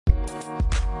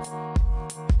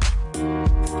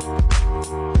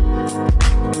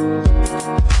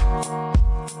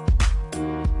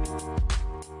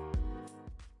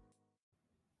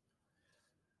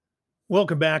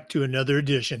Welcome back to another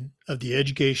edition of the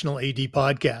Educational AD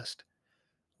Podcast.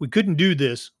 We couldn't do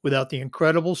this without the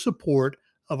incredible support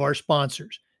of our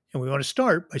sponsors, and we want to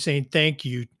start by saying thank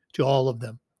you to all of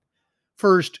them.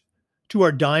 First, to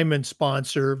our diamond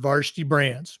sponsor, Varsity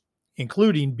Brands,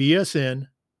 including BSN,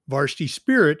 Varsity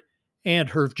Spirit, and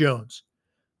Herff Jones.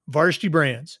 Varsity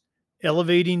Brands,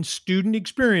 elevating student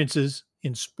experiences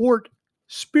in sport,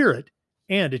 spirit,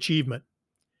 and achievement.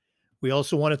 We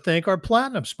also want to thank our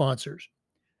platinum sponsors,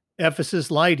 Ephesus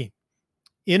Lighting,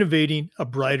 innovating a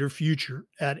brighter future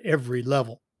at every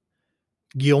level.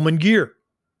 Gilman Gear,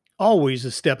 always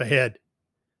a step ahead.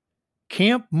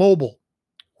 Camp Mobile,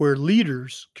 where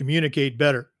leaders communicate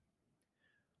better.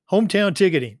 Hometown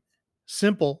Ticketing,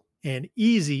 simple and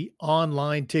easy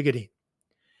online ticketing.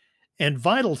 And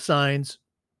Vital Signs,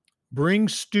 bring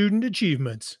student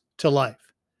achievements to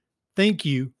life. Thank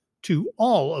you to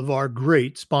all of our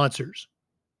great sponsors.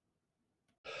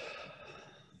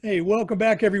 Hey, welcome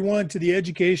back, everyone, to the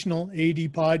Educational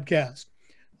AD Podcast.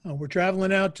 We're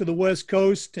traveling out to the West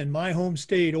Coast and my home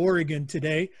state, Oregon,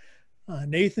 today.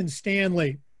 Nathan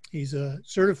Stanley, he's a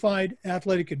certified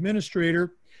athletic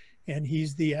administrator, and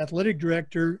he's the athletic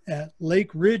director at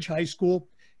Lake Ridge High School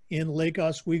in Lake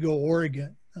Oswego,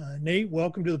 Oregon. Nate,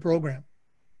 welcome to the program.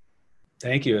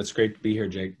 Thank you. It's great to be here,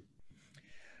 Jake.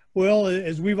 Well,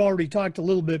 as we've already talked a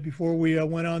little bit before we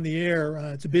went on the air,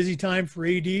 it's a busy time for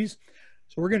ADs,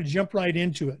 so we're going to jump right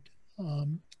into it.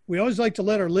 We always like to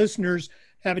let our listeners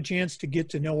have a chance to get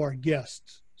to know our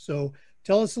guests. So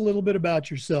tell us a little bit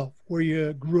about yourself, where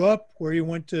you grew up, where you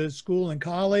went to school and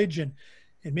college, and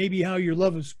maybe how your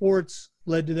love of sports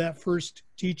led to that first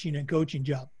teaching and coaching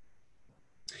job.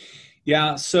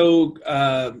 Yeah, so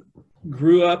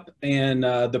grew up in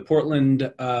the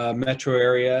Portland metro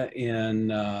area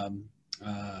in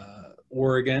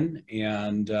Oregon,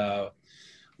 and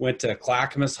went to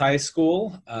Clackamas High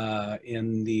School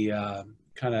in the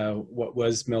kind of what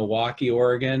was Milwaukee,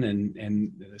 Oregon,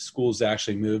 and the school's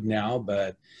actually moved now,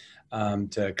 but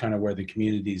to kind of where the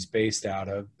community is based out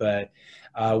of. But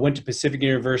went to Pacific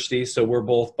University, so we're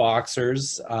both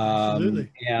boxers.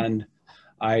 Absolutely. And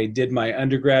I did my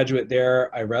undergraduate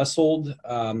there. I wrestled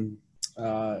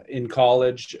in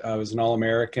college. I was an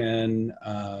All-American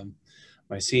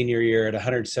my senior year at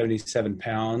 177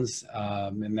 pounds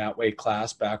in that weight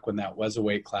class, back when that was a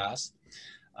weight class.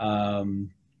 And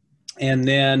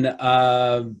then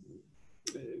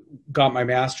got my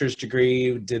master's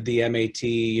degree, did the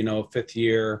MAT, fifth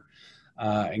year,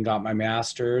 and got my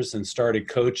master's and started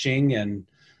coaching. And,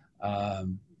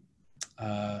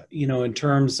 in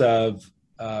terms of,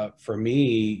 for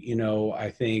me, I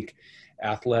think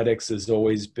athletics has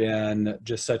always been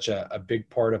just such a big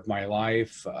part of my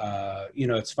life.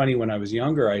 It's funny, when I was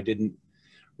younger, I didn't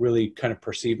really kind of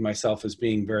perceive myself as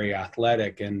being very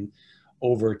athletic. And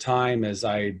over time, as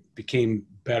I became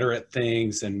better at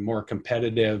things and more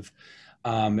competitive,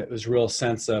 it was a real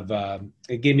sense of,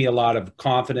 it gave me a lot of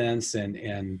confidence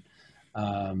and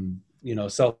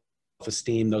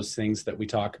self-esteem, those things that we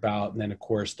talk about. And then, of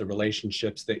course, the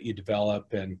relationships that you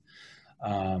develop. And,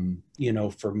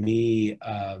 for me,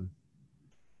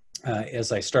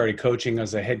 as I started coaching, I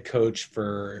was a head coach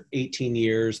for 18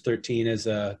 years, 13 as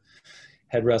a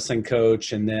head wrestling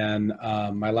coach. And then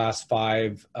my last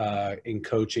 5 in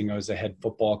coaching, I was a head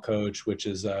football coach, which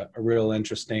is a real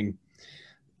interesting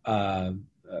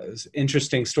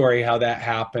story how that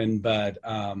happened. But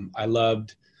I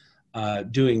loved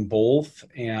doing both,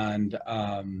 and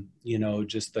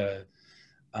just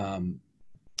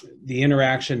the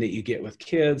interaction that you get with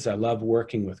kids. I love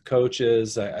working with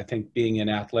coaches. I think being an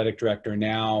athletic director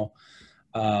now,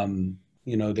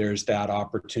 there's that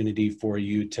opportunity for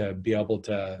you to be able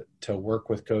to work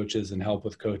with coaches and help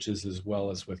with coaches as well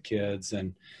as with kids.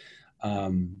 And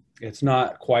it's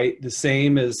not quite the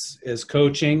same as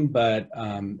coaching, but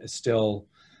it's still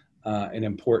an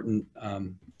important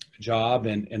job,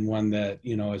 and one that,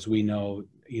 as we know,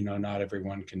 not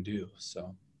everyone can do.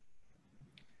 So.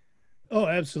 Oh,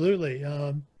 absolutely.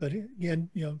 But again,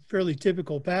 fairly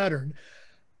typical pattern.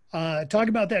 Talk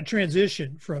about that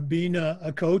transition from being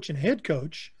a coach and head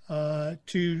coach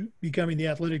to becoming the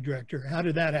athletic director. How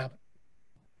did that happen?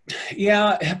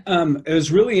 Yeah, it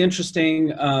was really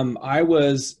interesting. I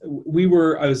was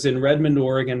in Redmond,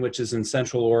 Oregon, which is in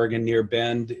Central Oregon near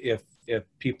Bend. If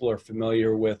people are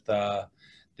familiar with the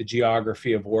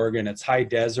geography of Oregon, it's high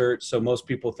desert. So most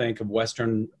people think of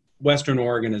Western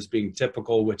Oregon as being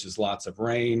typical, which is lots of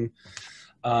rain.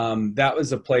 That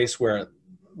was a place where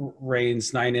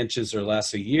rains 9 inches or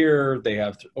less a year. They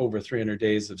have over 300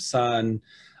 days of sun,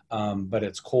 but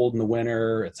it's cold in the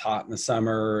winter. It's hot in the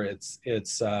summer.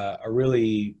 It's a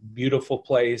really beautiful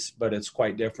place, but it's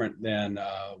quite different than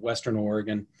Western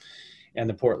Oregon and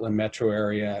the Portland metro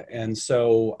area. And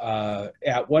so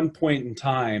at one point in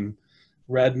time,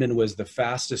 Redmond was the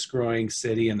fastest growing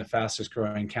city and the fastest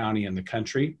growing county in the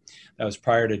country. That was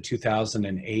prior to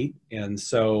 2008. And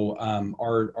so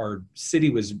our city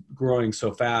was growing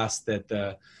so fast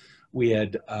that we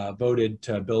had voted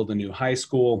to build a new high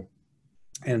school.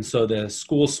 And so the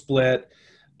school split.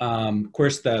 Of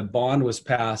course, the bond was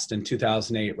passed in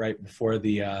 2008, right before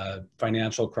the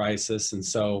financial crisis. And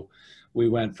so we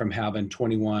went from having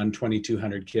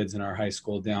 2,200 kids in our high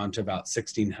school down to about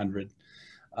 1,600.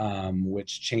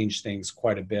 Which changed things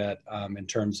quite a bit in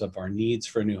terms of our needs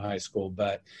for a new high school.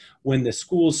 But when the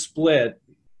schools split,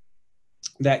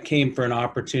 that came for an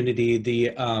opportunity.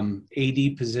 The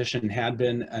AD position had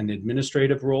been an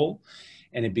administrative role,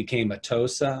 and it became a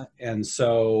TOSA. And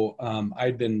so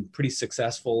I'd been pretty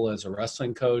successful as a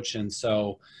wrestling coach. And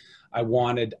so I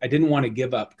didn't want to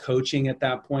give up coaching at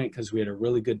that point because we had a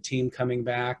really good team coming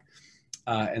back.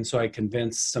 And so I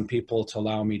convinced some people to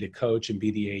allow me to coach and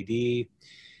be the AD.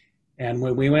 And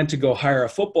when we went to go hire a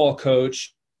football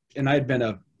coach, and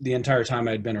the entire time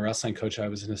I'd been a wrestling coach, I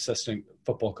was an assistant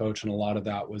football coach, and a lot of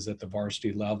that was at the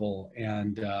varsity level.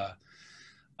 And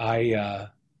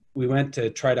we went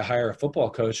to try to hire a football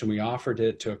coach, and we offered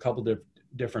it to a couple of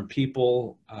different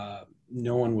people.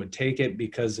 No one would take it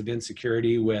because of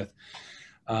insecurity with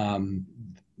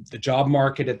the job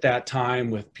market at that time,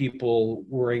 with people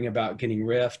worrying about getting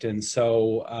riffed. And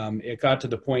so it got to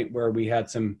the point where we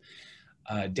had some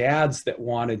dads that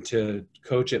wanted to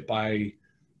coach it by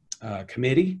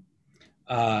committee.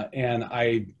 And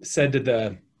I said to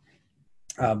the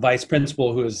vice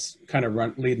principal, who was kind of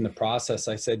leading the process,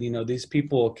 I said, these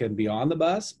people can be on the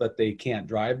bus, but they can't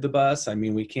drive the bus. I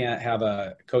mean, we can't have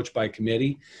a coach by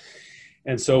committee.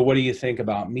 And so what do you think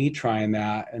about me trying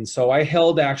that? And so I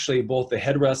held actually both the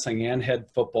head wrestling and head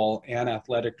football and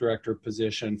athletic director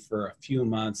position for a few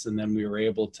months. And then we were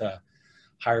able to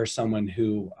hire someone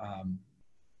who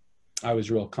I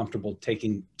was real comfortable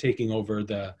taking over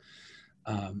the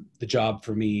job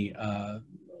for me.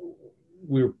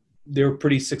 They were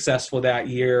pretty successful that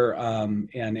year and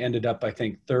ended up, I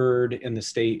think, third in the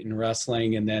state in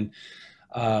wrestling. And then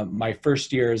my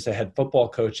first year as a head football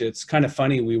coach, it's kind of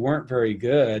funny. We weren't very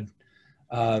good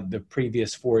the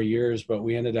previous 4 years, but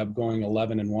we ended up going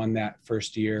 11-1 that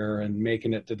first year and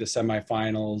making it to the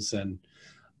semifinals. And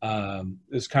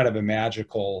it was kind of a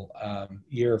magical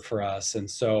year for us. And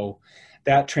so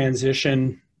that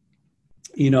transition,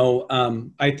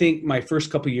 I think my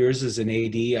first couple of years as an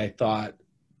AD, I thought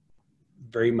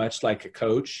very much like a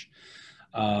coach.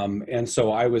 And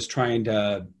so I was trying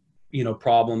to,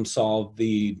 problem solve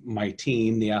my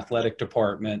team, the athletic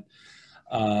department.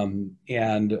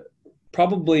 And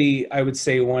probably I would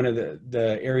say one of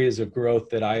the areas of growth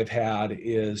that I've had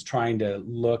is trying to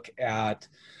look at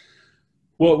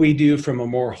what we do from a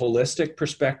more holistic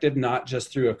perspective, not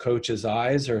just through a coach's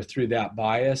eyes or through that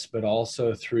bias, but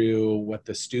also through what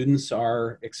the students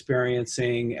are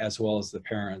experiencing as well as the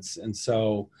parents. And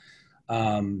so,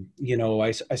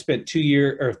 I spent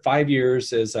 5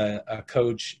 years as a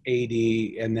coach AD,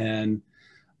 and then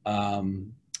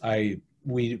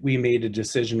we made a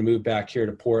decision to move back here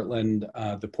to Portland,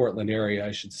 the Portland area,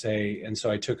 I should say. And so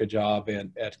I took a job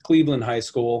at Cleveland High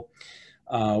School,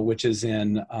 which is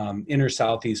in inner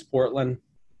Southeast Portland.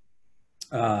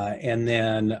 And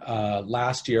then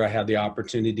last year I had the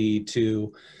opportunity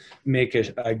to take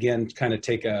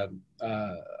a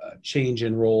change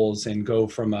in roles and go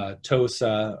from a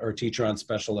TOSA, or teacher on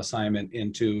special assignment,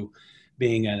 into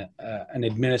being an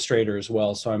administrator as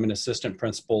well. So I'm an assistant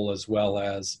principal as well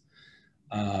as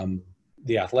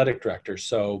the athletic director.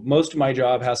 So most of my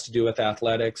job has to do with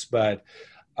athletics, but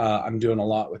I'm doing a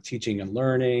lot with teaching and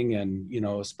learning, and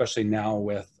especially now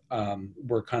with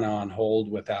we're kind of on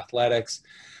hold with athletics.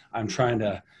 I'm trying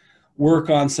to work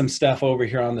on some stuff over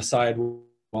here on the side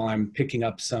while I'm picking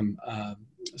up some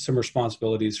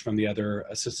responsibilities from the other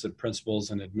assistant principals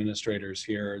and administrators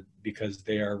here, because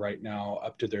they are right now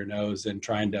up to their nose in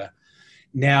trying to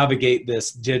navigate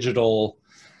this digital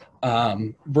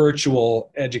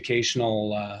virtual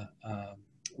educational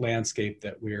landscape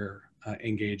that we're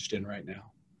engaged in right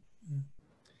now.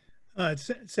 It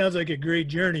sounds like a great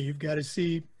journey. You've got to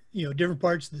see, different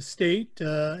parts of the state,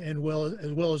 as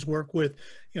well as work with,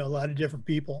 a lot of different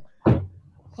people.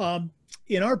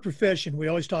 In our profession, we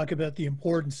always talk about the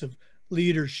importance of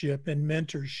leadership and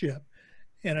mentorship.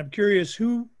 And I'm curious,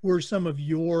 who were some of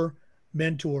your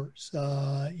mentors,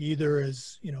 either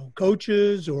as,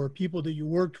 coaches or people that you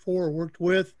worked for or worked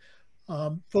with,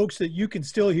 folks that you can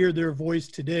still hear their voice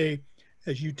today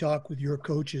as you talk with your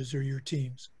coaches or your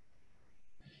teams?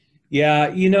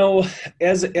 Yeah,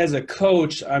 as a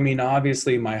coach, I mean,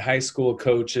 obviously my high school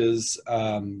coaches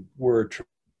were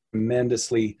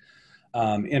tremendously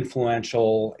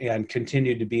influential and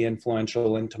continued to be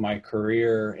influential into my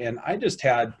career. And I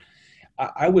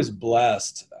was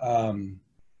blessed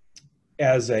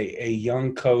as a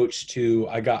young coach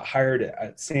I got hired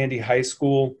at Sandy High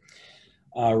School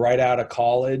right out of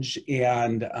college.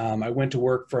 And I went to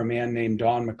work for a man named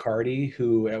Don McCarty,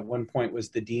 who at one point was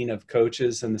the dean of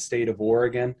coaches in the state of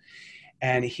Oregon.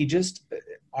 And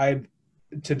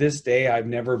to this day, I've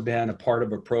never been a part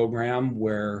of a program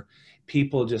where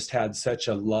people just had such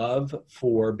a love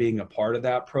for being a part of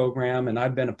that program. And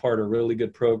I've been a part of really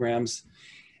good programs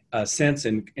since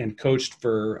and coached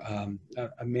for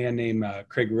a man named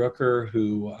Craig Rooker,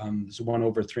 who has won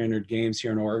over 300 games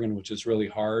here in Oregon, which is really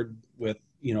hard with,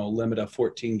 a limit of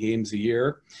 14 games a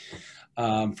year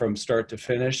from start to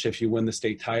finish if you win the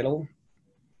state title.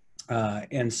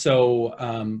 And so,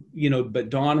 but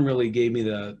Don really gave me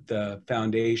the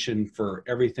foundation for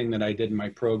everything that I did in my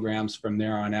programs from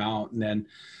there on out. And then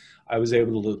I was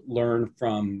able to learn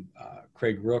from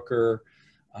Craig Rooker,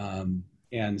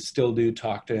 and still do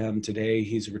talk to him today.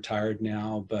 He's retired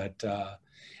now, but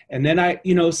and then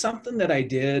something that I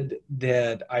did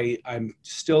that I'm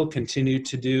still continue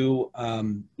to do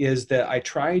is that I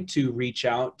try to reach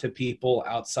out to people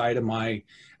outside of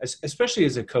especially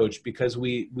as a coach, because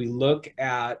we look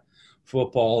at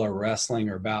football or wrestling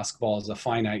or basketball as a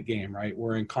finite game, right?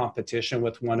 We're in competition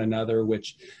with one another,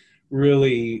 which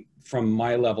really, from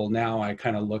my level now, I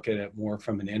kind of look at it more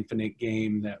from an infinite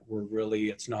game, that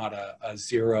it's not a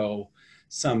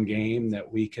zero-sum game,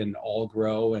 that we can all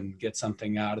grow and get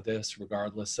something out of this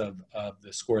regardless of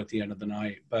the score at the end of the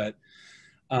night. But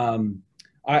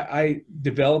I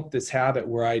developed this habit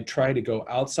where I try to go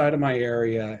outside of my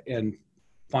area and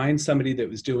find somebody that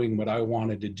was doing what I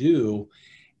wanted to do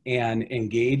and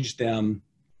engage them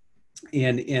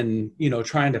in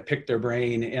trying to pick their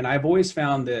brain. And I've always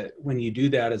found that when you do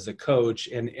that as a coach,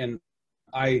 and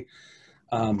I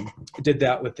did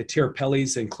that with the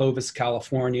Tirapellis in Clovis,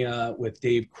 California, with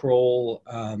Dave Kroll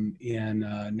in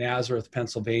Nazareth,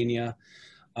 Pennsylvania,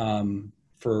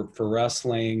 for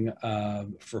wrestling,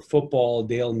 for football,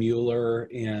 Dale Mueller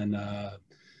in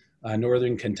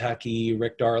Northern Kentucky,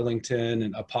 Rick Darlington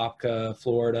in Apopka,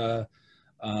 Florida,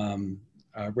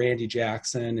 Randy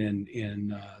Jackson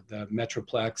in the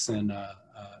Metroplex in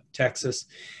Texas.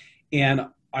 And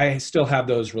I still have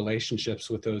those relationships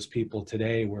with those people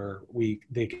today where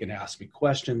they can ask me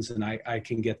questions and I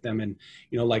can get them. And,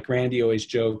 like Randy always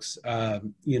jokes,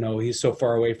 he's so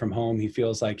far away from home, he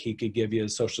feels like he could give you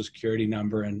his social security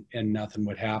number and nothing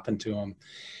would happen to him,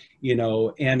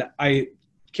 and I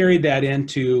carried that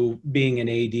into being an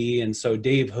AD. And so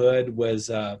Dave Hood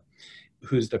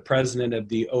who's the president of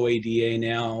the OADA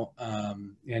now,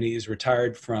 and he's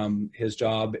retired from his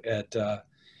job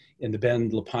in the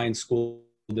Bend Lapine School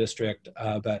District.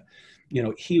 But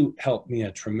he helped me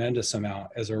a tremendous amount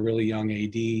as a really young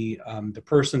AD. The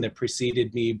person that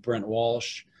preceded me, Brent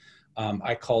Walsh,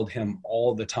 I called him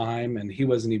all the time, and he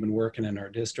wasn't even working in our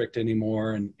district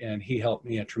anymore. And he helped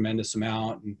me a tremendous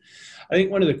amount. And I think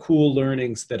one of the cool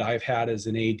learnings that I've had as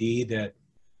an AD that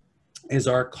is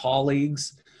our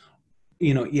colleagues,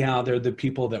 they're the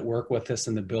people that work with us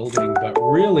in the building, but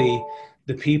really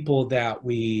the people that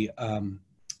we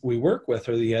work with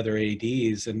are the other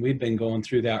ADs. And we've been going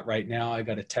through that right now. I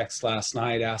got a text last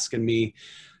night asking me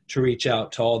to reach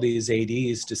out to all these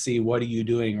ADs to see, what are you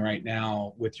doing right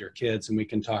now with your kids? And we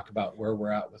can talk about where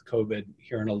we're at with COVID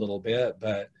here in a little bit.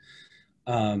 But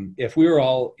if we were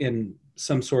all in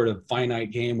some sort of finite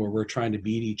game where we're trying to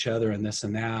beat each other and this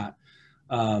and that,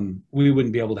 we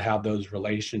wouldn't be able to have those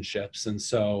relationships. And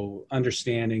so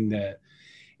understanding that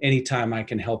anytime I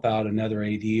can help out another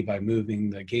AD by moving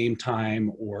the game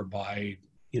time, or by,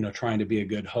 trying to be a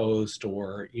good host,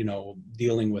 or,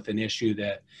 dealing with an issue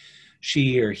that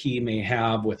she or he may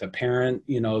have with a parent,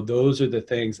 those are the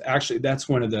things. Actually, that's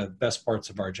one of the best parts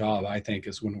of our job, I think,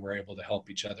 is when we're able to help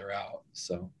each other out.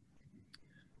 So.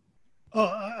 Oh,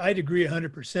 I'd agree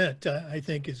 100%. I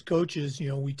think as coaches,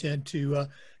 we tend to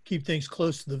keep things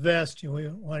close to the vest. We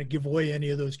don't want to give away any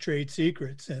of those trade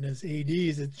secrets. And as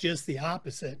ADs, it's just the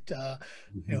opposite.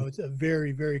 It's a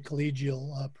very, very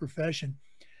collegial profession.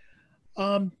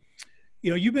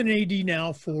 You've been an AD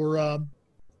now for,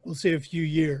 we'll say, a few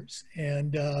years.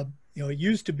 And, it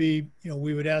used to be,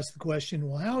 we would ask the question,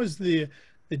 well, how has the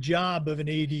job of an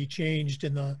AD changed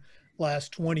in the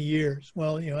last 20 years.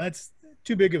 Well, that's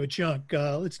too big of a chunk.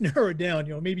 Let's narrow it down,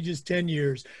 maybe just 10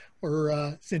 years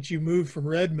or since you moved from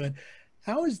Redmond.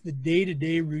 How has the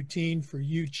day-to-day routine for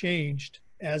you changed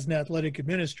as an athletic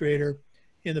administrator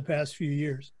in the past few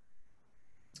years?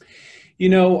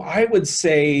 I would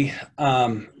say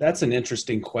that's an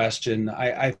interesting question.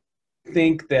 I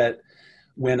think that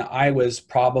when I was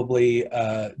probably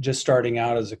just starting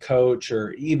out as a coach,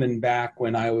 or even back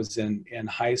when I was in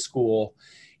high school,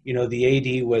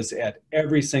 the AD was at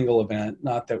every single event.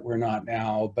 Not that we're not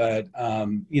now, but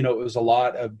it was a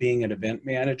lot of being an event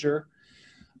manager.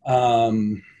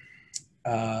 And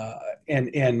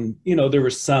there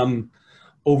was some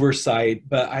oversight,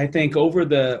 but I think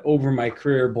over my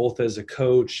career, both as a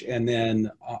coach and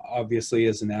then obviously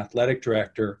as an athletic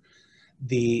director,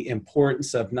 the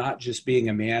importance of not just being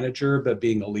a manager, but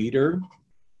being a leader,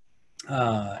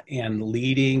 and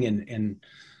leading and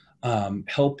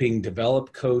helping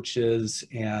develop coaches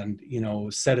and,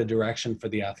 set a direction for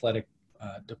the athletic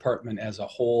department as a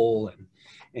whole,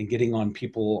 and getting on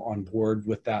people on board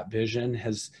with that vision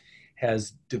has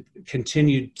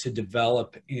continued to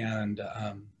develop and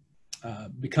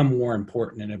become more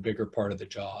important and a bigger part of the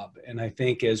job. And I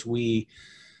think as we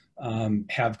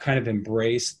have kind of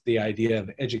embraced the idea of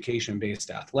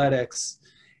education-based athletics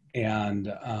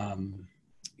and,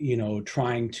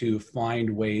 trying to find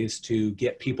ways to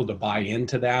get people to buy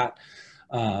into that.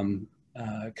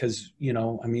 Because,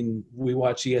 we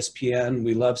watch ESPN,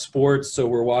 we love sports, so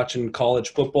we're watching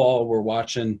college football, we're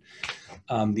watching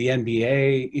the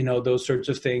NBA, those sorts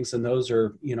of things. And those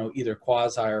are, either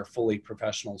quasi or fully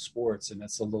professional sports. And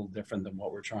it's a little different than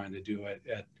what we're trying to do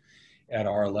at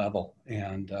our level.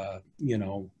 And,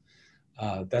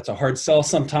 that's a hard sell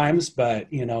sometimes, but,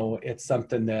 it's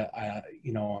something that,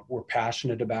 we're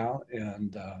passionate about.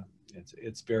 And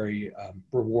it's very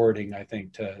rewarding, I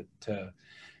think, to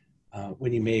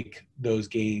when you make those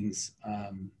gains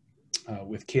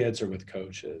with kids or with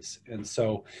coaches. And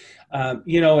so, and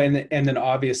then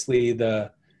obviously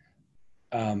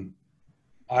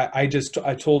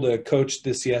I told a coach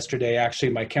this yesterday, actually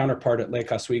my counterpart at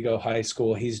Lake Oswego High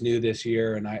School, he's new this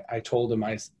year. And I told him,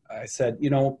 I said,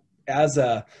 as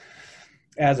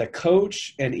a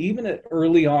coach, and even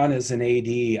early on as an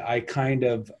AD, I kind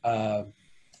of, I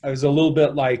was a little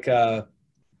bit like, I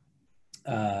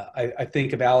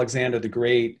think of Alexander the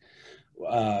Great,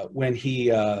 when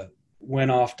he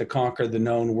went off to conquer the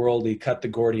known world. He cut the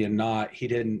Gordian knot. He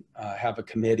didn't have a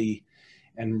committee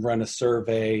and run a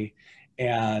survey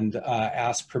and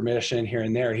ask permission here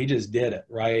and there. He just did it,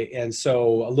 right? And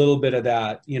so a little bit of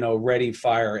that, ready,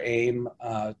 fire, aim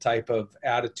type of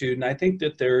attitude. And I think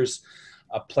that there's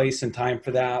a place and time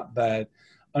for that, but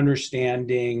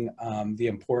understanding the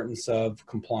importance of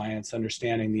compliance,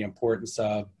 understanding the importance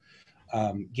of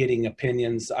getting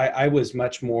opinions. I was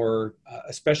much more,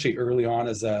 especially early on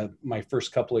as my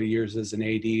first couple of years as an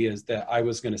AD, is that I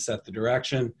was going to set the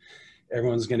direction.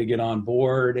 Everyone's going to get on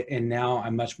board. And now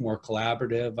I'm much more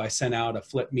collaborative. I sent out a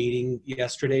flip meeting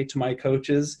yesterday to my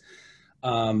coaches,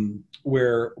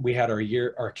 where we had our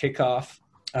kickoff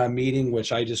meeting,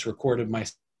 which I just recorded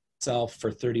myself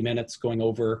for 30 minutes, going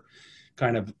over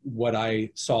kind of what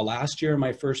I saw last year,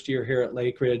 my first year here at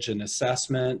Lake Ridge, an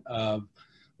assessment of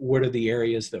what are the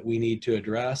areas that we need to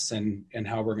address and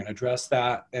how we're going to address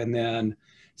that. And then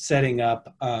setting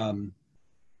up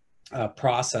a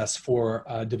process for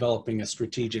developing a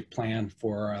strategic plan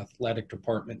for our athletic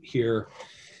department here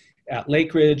at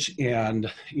Lake Ridge, and,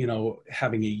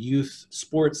 having a youth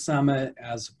sports summit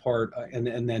as a part, and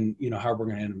then, how we're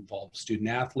going to involve student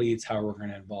athletes, how we're going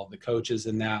to involve the coaches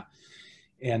in that.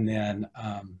 And then,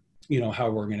 how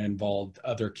we're going to involve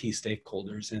other key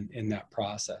stakeholders in that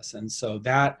process. And so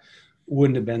that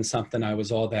wouldn't have been something I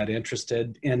was all that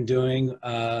interested in doing,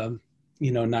 9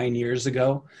 years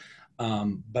ago.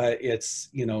 But it's,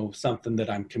 something that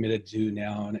I'm committed to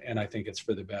now, and I think it's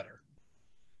for the better.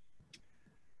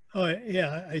 Oh,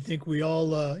 yeah, I think we all,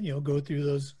 go through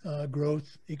those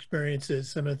growth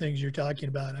experiences. Some of the things you're talking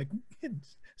about, I can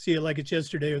see it like it's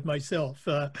yesterday with myself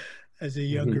as a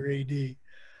younger AD.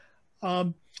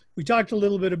 We talked a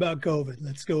little bit about COVID.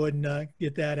 Let's go ahead and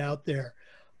get that out there.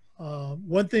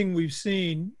 One thing we've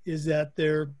seen is that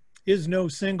there is no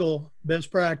single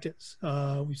best practice.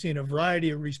 We've seen a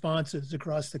variety of responses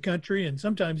across the country and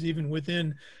sometimes even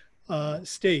within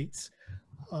states.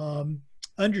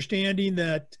 Understanding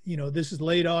that, this is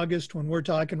late August when we're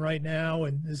talking right now,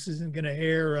 and this isn't going to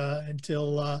air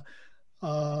until,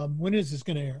 when is this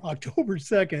going to air? October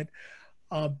 2nd.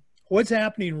 What's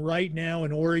happening right now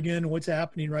in Oregon? What's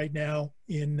happening right now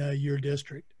in your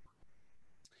district?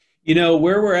 Where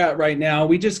we're at right now,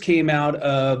 we just came out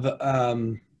of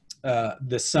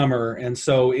this summer. And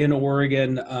so in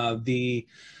Oregon, the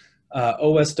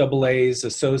OSAA's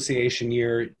association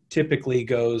year typically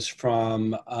goes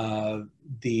from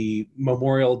the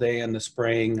Memorial Day in the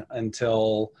spring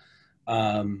until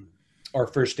our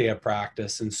first day of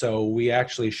practice. And so we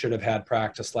actually should have had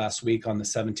practice last week on the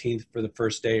 17th for the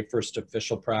first day, first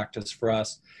official practice for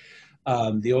us.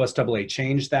 The OSAA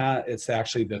changed that. It's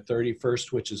actually the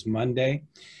 31st, which is Monday.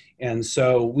 And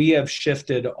so we have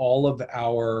shifted all of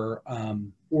our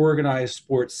organized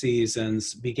sports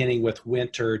seasons, beginning with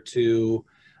winter, to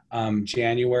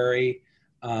January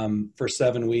for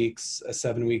 7 weeks, a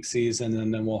 7-week season,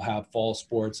 and then we'll have fall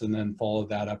sports and then follow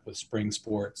that up with spring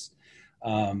sports.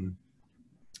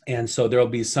 And so there'll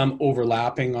be some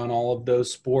overlapping on all of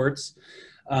those sports.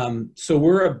 So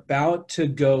we're about to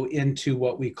go into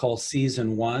what we call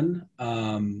season one.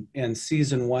 And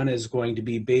season one is going to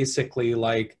be basically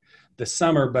like the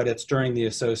summer, but it's during the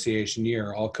association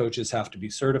year. All coaches have to be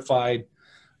certified.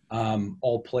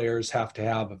 All players have to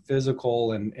have a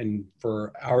physical. And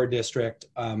for our district,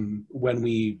 when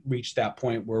we reach that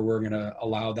point where we're going to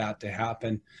allow that to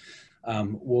happen,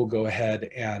 we'll go ahead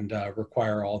and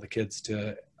require all the kids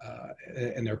to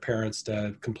and their parents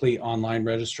to complete online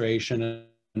registration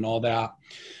and all that.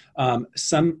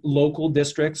 Some local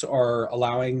districts are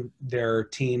allowing their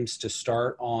teams to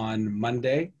start on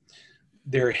Monday.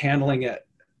 They're handling it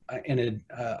in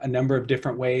a number of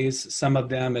different ways. Some of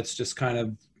them, it's just kind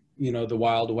of, the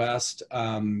Wild West,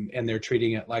 and they're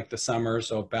treating it like the summer.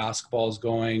 So if basketball is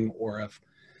going, or if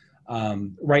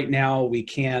right now we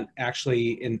can't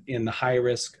actually, in the high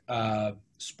risk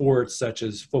sports such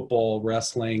as football,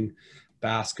 wrestling,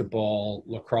 basketball,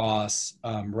 lacrosse,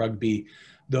 rugby,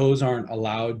 those aren't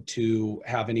allowed to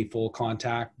have any full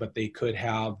contact, but they could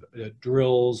have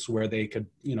drills where they could,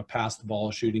 pass the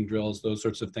ball, shooting drills, those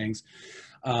sorts of things.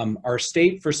 Our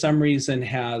state, for some reason,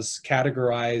 has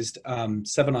categorized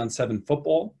 7-on-7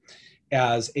 football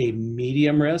as a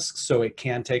medium risk, so it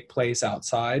can take place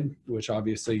outside, which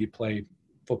obviously you play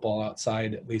football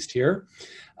outside, at least here.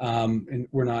 And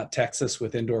we're not Texas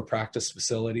with indoor practice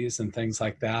facilities and things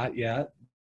like that yet.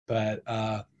 But,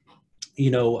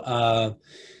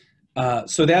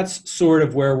 so that's sort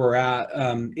of where we're at.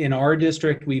 In our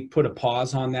district, we put a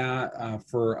pause on that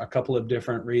for a couple of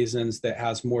different reasons that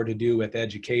has more to do with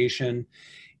education.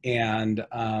 And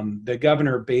the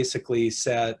governor basically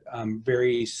set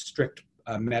very strict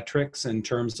metrics in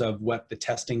terms of what the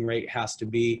testing rate has to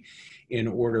be in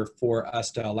order for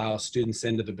us to allow students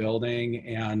into the building.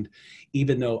 And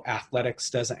even though athletics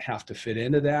doesn't have to fit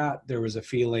into that, there was a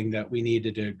feeling that we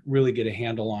needed to really get a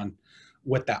handle on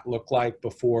what that looked like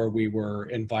before we were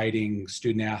inviting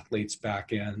student athletes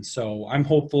back in. So I'm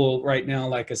hopeful right now.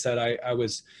 Like I said, I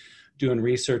was doing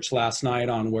research last night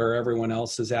on where everyone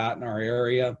else is at in our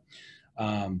area,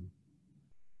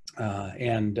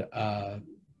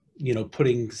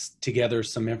 putting together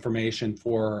some information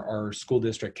for our school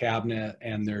district cabinet,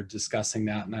 and they're discussing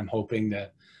that. And I'm hoping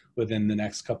that within the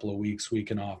next couple of weeks, we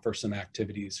can offer some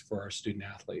activities for our student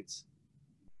athletes.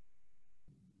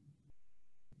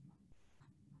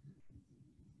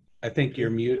 I think you're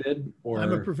muted. Or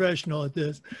I'm a professional at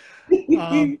this.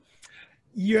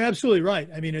 You're absolutely right.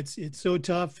 I mean, it's so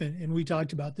tough, and we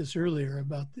talked about this earlier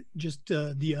about just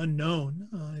the unknown.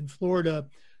 In Florida,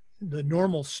 the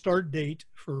normal start date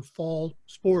for fall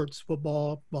sports,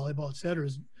 football, volleyball, et cetera,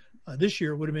 this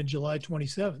year would have been July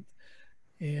 27th.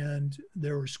 And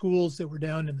there were schools that were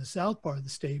down in the south part of the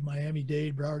state,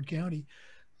 Miami-Dade, Broward County,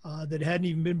 that hadn't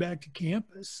even been back to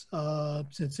campus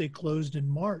since they closed in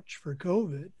March for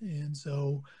COVID. And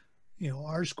so,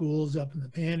 our schools up in the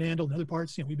Panhandle and other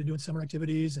parts, we've been doing summer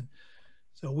activities. And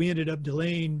so we ended up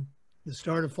delaying the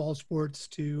start of fall sports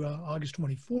to August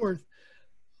 24th.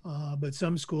 But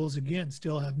some schools, again,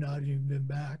 still have not even been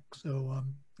back. So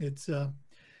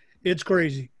it's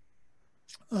crazy.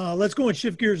 Let's go and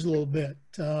shift gears a little bit.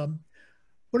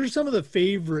 What are some of the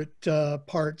favorite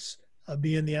parts of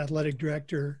being the athletic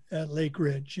director at Lake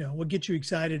Ridge? What gets you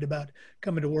excited about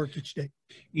coming to work each day?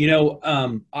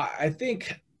 I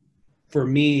think for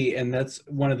me, and that's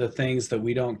one of the things that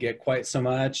we don't get quite so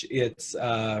much, it's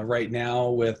right now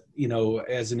with,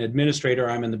 as an administrator,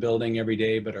 I'm in the building every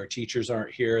day, but our teachers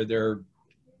aren't here. They're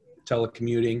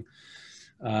telecommuting.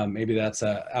 Maybe that's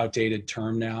an outdated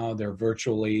term now. They're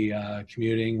virtually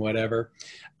commuting, whatever.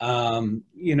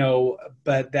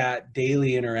 But that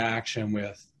daily interaction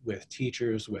with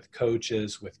teachers, with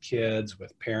coaches, with kids,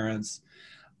 with parents,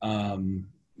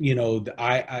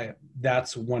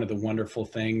 that's one of the wonderful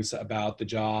things about the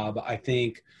job. I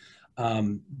think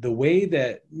the way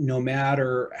that no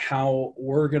matter how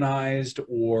organized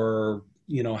or,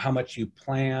 how much you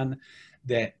plan,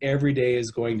 that every day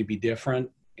is going to be different,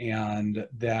 and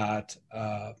that,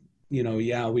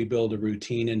 yeah, we build a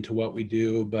routine into what we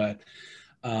do, but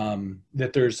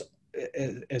that there's,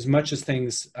 as much as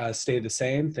things stay the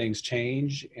same, things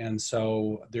change. And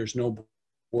so there's no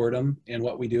boredom in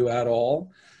what we do at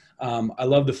all. I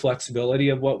love the flexibility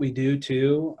of what we do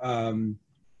too. And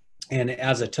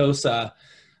as a TOSA,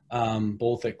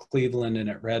 both at Cleveland and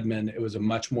at Redmond, it was a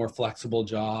much more flexible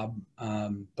job.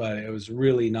 But it was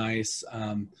really nice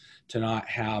to not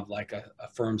have like a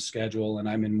firm schedule. And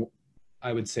I'm in,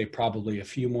 I would say, probably a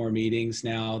few more meetings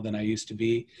now than I used to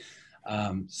be.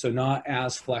 So not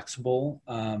as flexible,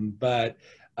 but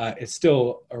it's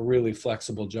still a really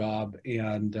flexible job.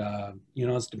 And,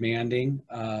 it's demanding.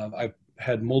 I've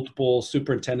had multiple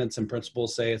superintendents and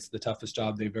principals say it's the toughest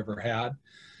job they've ever had.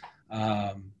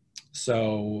 I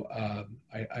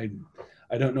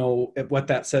don't know what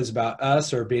that says about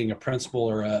us or being a principal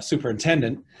or a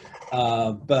superintendent,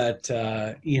 but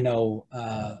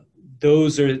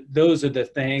those are the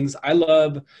things I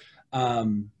love.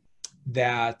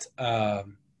 That,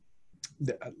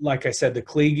 like I said, the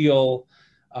collegial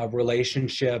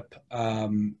relationship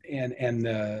and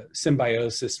the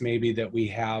symbiosis maybe that we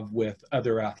have with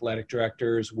other athletic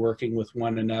directors, working with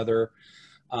one another,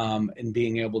 and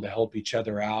being able to help each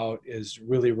other out is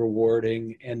really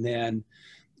rewarding. And then,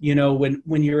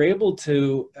 when you're able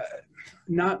to,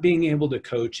 not being able to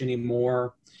coach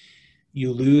anymore,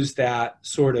 you lose that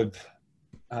sort of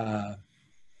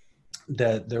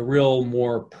the real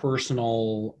more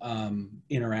personal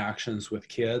interactions with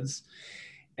kids.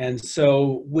 And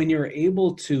so when you're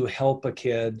able to help a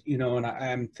kid, and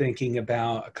I'm thinking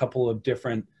about a couple of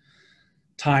different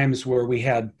times where we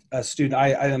had a student,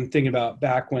 I'm thinking about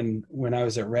back when I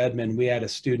was at Redmond, we had a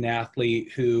student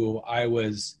athlete who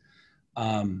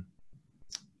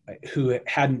who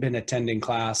hadn't been attending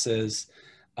classes.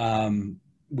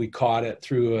 We caught it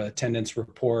through an attendance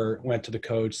report, went to the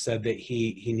coach, said that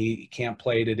he can't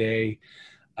play today.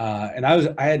 And I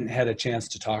hadn't had a chance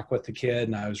to talk with the kid,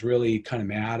 and I was really kind of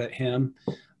mad at him,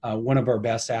 one of our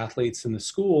best athletes in the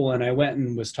school. And I went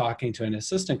and was talking to an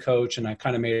assistant coach, and I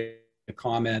kind of made a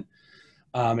comment.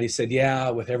 And he said, yeah,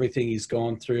 with everything he's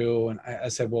going through. And I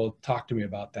said, well, talk to me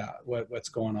about that. What's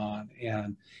going on?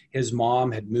 And his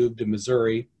mom had moved to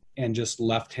Missouri and just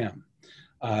left him.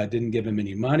 Didn't give him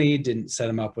any money, didn't set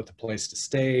him up with a place to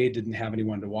stay, didn't have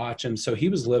anyone to watch him. So he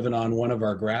was living on one of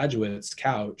our graduates'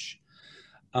 couch.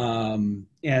 And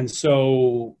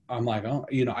so I'm like, oh,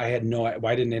 I had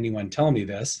why didn't anyone tell me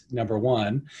this? Number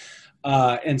one.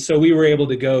 And so we were able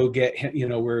to go get him,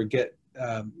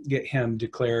 get him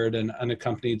declared an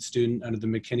unaccompanied student under the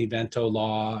McKinney-Vento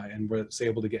law, and was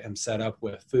able to get him set up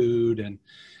with food and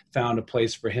found a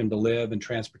place for him to live and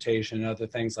transportation and other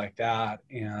things like that.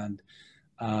 And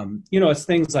it's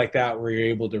things like that where you're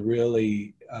able to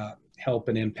really help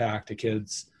and impact a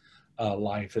kid's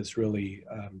life is really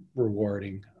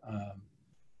rewarding.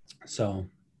 So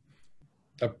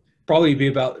that'll probably be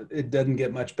it doesn't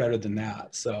get much better than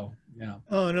that. So, yeah.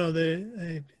 Oh, no,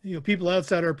 people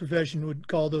outside our profession would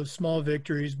call those small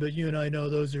victories, but you and I know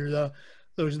those are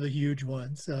the huge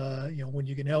ones. When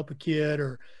you can help a kid,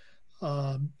 or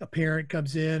a parent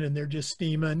comes in and they're just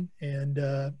steaming, and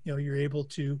you're able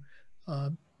to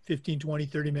 15, 20,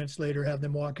 30 minutes later have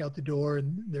them walk out the door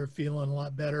and they're feeling a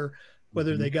lot better,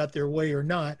 whether they got their way or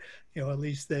not. At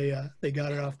least they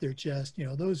got it off their chest.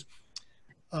 Those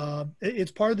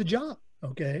it's part of the job,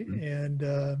 okay? And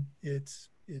it's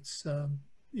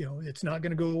not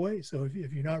going to go away. So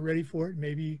if you're not ready for it,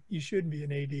 maybe you shouldn't be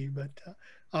an AD, but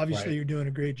obviously right. You're doing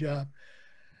a great job.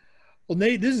 Well,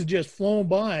 Nate, this has just flown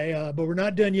by, but we're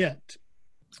not done yet.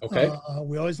 Okay.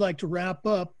 We always like to wrap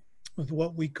up with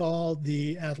what we call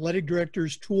the athletic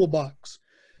director's toolbox.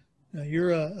 Now,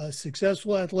 you're a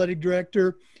successful athletic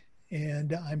director,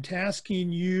 and I'm tasking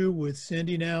you with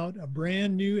sending out a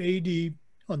brand new AD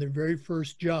on their very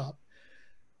first job.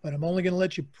 But I'm only going to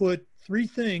let you put 3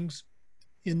 things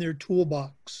in their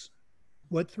toolbox.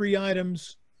 What 3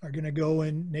 items are going to go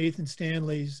in Nathan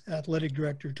Stanley's athletic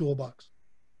director toolbox?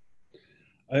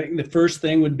 I think the first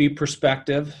thing would be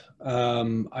perspective.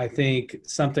 I think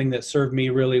something that served me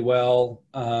really well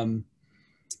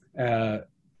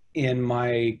in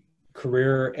my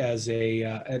career as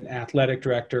an athletic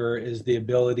director is the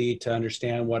ability to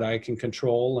understand what I can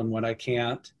control and what I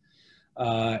can't,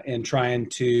 and trying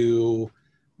to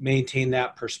maintain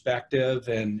that perspective.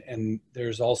 And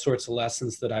there's all sorts of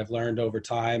lessons that I've learned over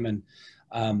time. And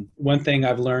one thing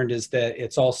I've learned is that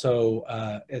it's also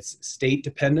it's state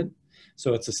dependent.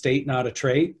 So it's a state, not a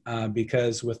trait,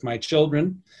 because with my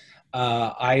children,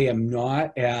 I am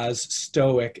not as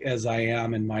stoic as I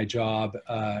am in my job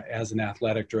as an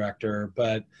athletic director,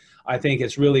 but I think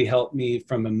it's really helped me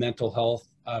from a mental health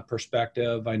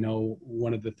perspective. I know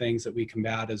one of the things that we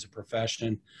combat as a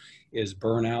profession is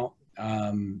burnout,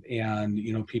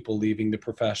 and people leaving the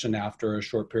profession after a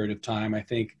short period of time. I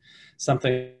think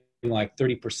something like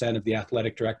 30% of the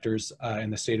athletic directors in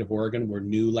the state of Oregon were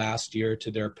new last year to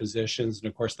their positions, and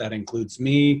of course that includes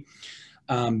me,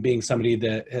 being somebody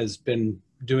that has been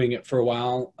doing it for a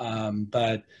while.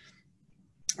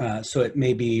 So it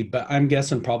may be, but I'm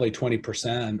guessing probably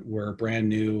 20% were brand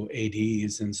new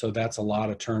ADs. And so that's a lot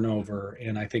of turnover.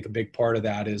 And I think a big part of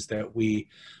that is that we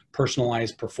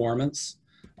personalize performance,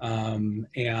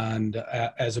 and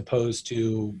as opposed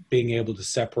to being able to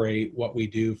separate what we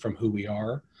do from who we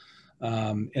are.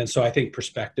 And so I think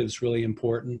perspective is really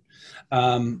important.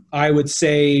 I would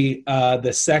say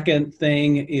the second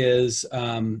thing is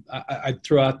I'd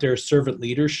throw out there servant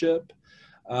leadership,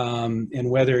 and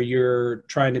whether you're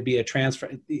trying to be a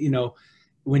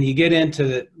when you get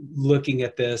into looking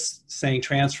at this, saying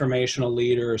transformational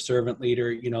leader or servant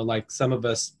leader, like some of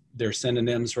us, they're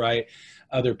synonyms, right?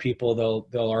 Other people,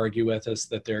 they'll argue with us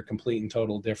that they're complete and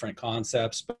total different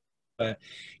concepts. But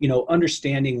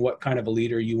understanding what kind of a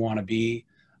leader you want to be,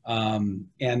 and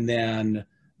then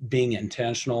being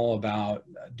intentional about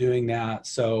doing that.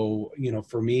 So,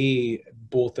 for me,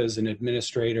 both as an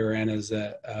administrator and as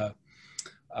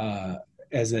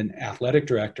an athletic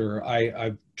director,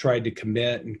 I've tried to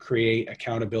commit and create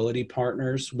accountability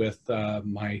partners with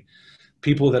my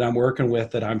people that I'm working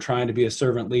with, that I'm trying to be a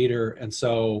servant leader. And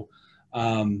so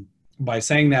by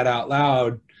saying that out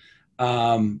loud,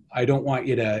 I don't want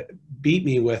you to beat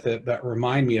me with it, but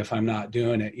remind me if I'm not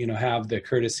doing it. Have the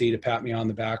courtesy to pat me on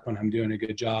the back when I'm doing a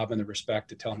good job, and the respect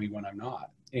to tell me when I'm not.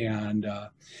 And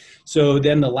so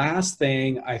then the last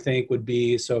thing I think would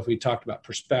be, so if we talked about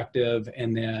perspective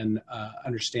and then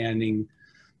understanding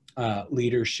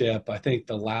leadership, I think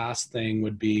the last thing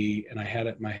would be, and I had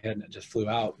it in my head and it just flew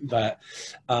out, but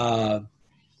I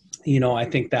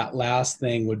think that last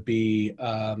thing would be,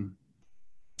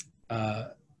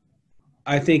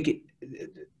 I think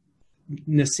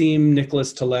Nassim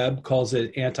Nicholas Taleb calls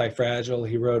it anti-fragile.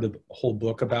 He wrote a whole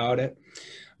book about it.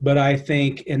 But I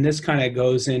think, and this kind of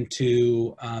goes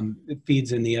into, it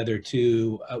feeds in the other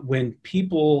two, when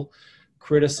people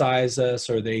criticize us,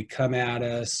 or they come at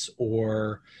us,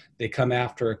 or they come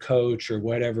after a coach or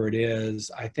whatever it is,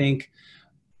 I think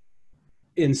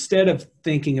instead of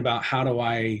thinking about how do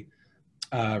I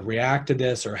react to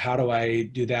this, or how do I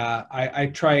do that,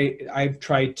 I've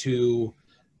tried to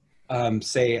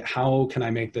say, how can I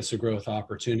make this a growth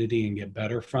opportunity and get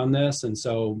better from this? And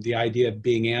so the idea of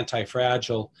being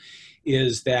anti-fragile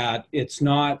is that it's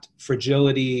not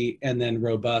fragility and then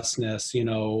robustness.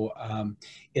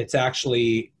 It's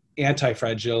actually,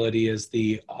 anti-fragility is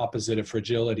the opposite of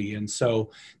fragility. And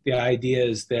so the idea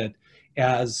is that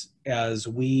as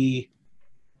we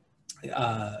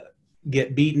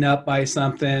get beaten up by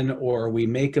something, or we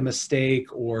make a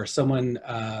mistake, or someone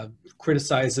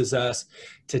criticizes us,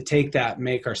 to take that,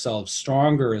 make ourselves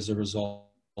stronger as a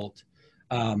result,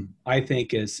 I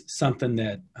think is something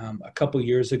that a couple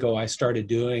years ago I started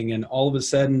doing. And all of a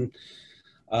sudden,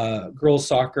 girls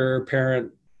soccer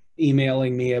parent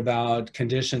emailing me about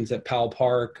conditions at Powell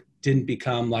Park didn't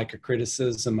become like a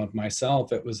criticism of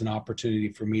myself. It was an opportunity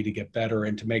for me to get better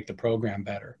and to make the program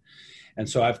better. And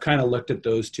so I've kind of looked at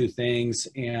those two things,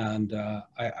 and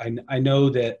I know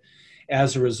that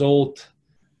as a result,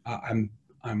 I'm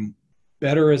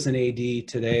better as an AD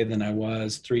today than I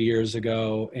was 3 years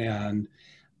ago, and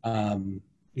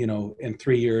in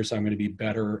 3 years I'm going to be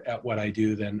better at what I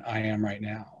do than I am right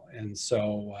now. And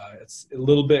so it's a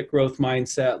little bit growth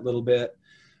mindset, a little bit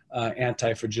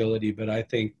anti-fragility, but I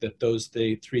think that those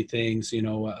three things,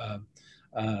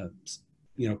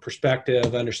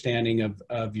 perspective, understanding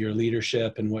of your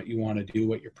leadership and what you want to do,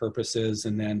 what your purpose is,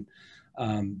 and then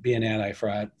being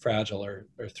anti-fragile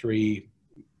are three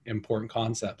important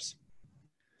concepts.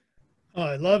 Oh,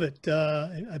 I love it.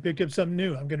 I picked up something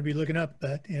new. I'm going to be looking up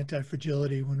that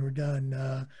anti-fragility when we're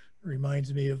done.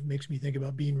 Makes me think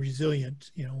about being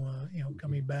resilient,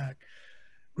 coming back.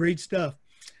 Great stuff.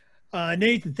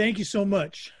 Nathan, thank you so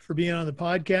much for being on the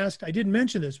podcast. I didn't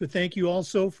mention this, but thank you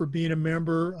also for being a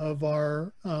member of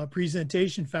our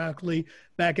presentation faculty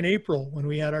back in April when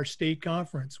we had our state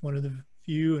conference, one of the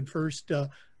few and first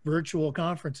virtual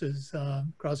conferences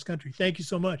across the country. Thank you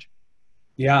so much.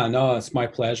 Yeah, no, it's my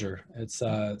pleasure. It's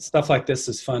stuff like this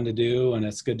is fun to do, and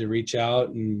it's good to reach out.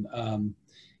 And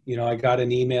I got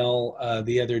an email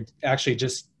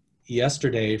just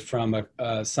yesterday from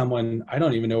someone, I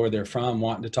don't even know where they're from,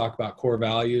 wanting to talk about core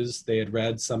values. They had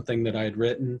read something that I had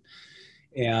written,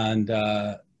 and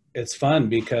it's fun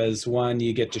because one,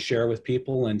 you get to share with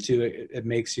people, and two, it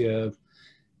makes you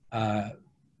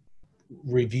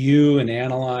review and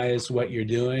analyze what you're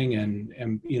doing.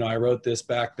 And I wrote this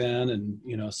back then,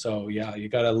 and so yeah, you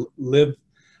got to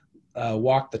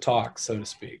walk the talk, so to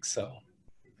speak. So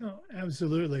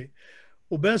absolutely.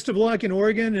 Well, best of luck in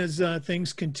Oregon as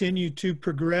things continue to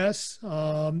progress.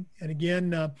 And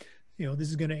again, this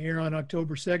is going to air on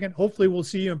October 2nd. Hopefully we'll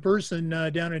see you in person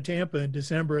down in Tampa in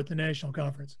December at the national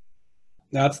conference.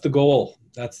 That's the goal.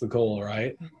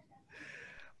 Right?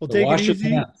 Well, So take wash it easy.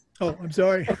 your hands. Oh, I'm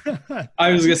sorry.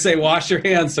 I was going to say, wash your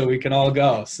hands so we can all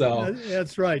go. So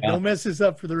that's right. Yeah. Don't mess this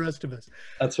up for the rest of us.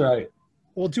 That's right.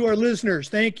 Well, to our listeners,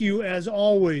 thank you as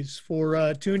always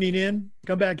for tuning in.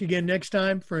 Come back again next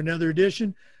time for another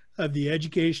edition of the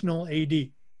Educational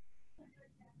AD.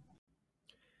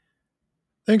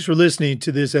 Thanks for listening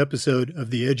to this episode of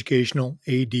the Educational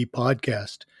AD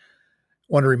podcast. I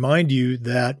want to remind you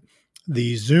that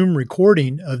the Zoom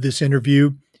recording of this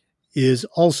interview is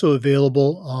also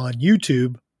available on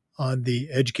YouTube on the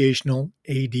Educational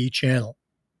AD channel.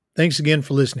 Thanks again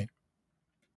for listening.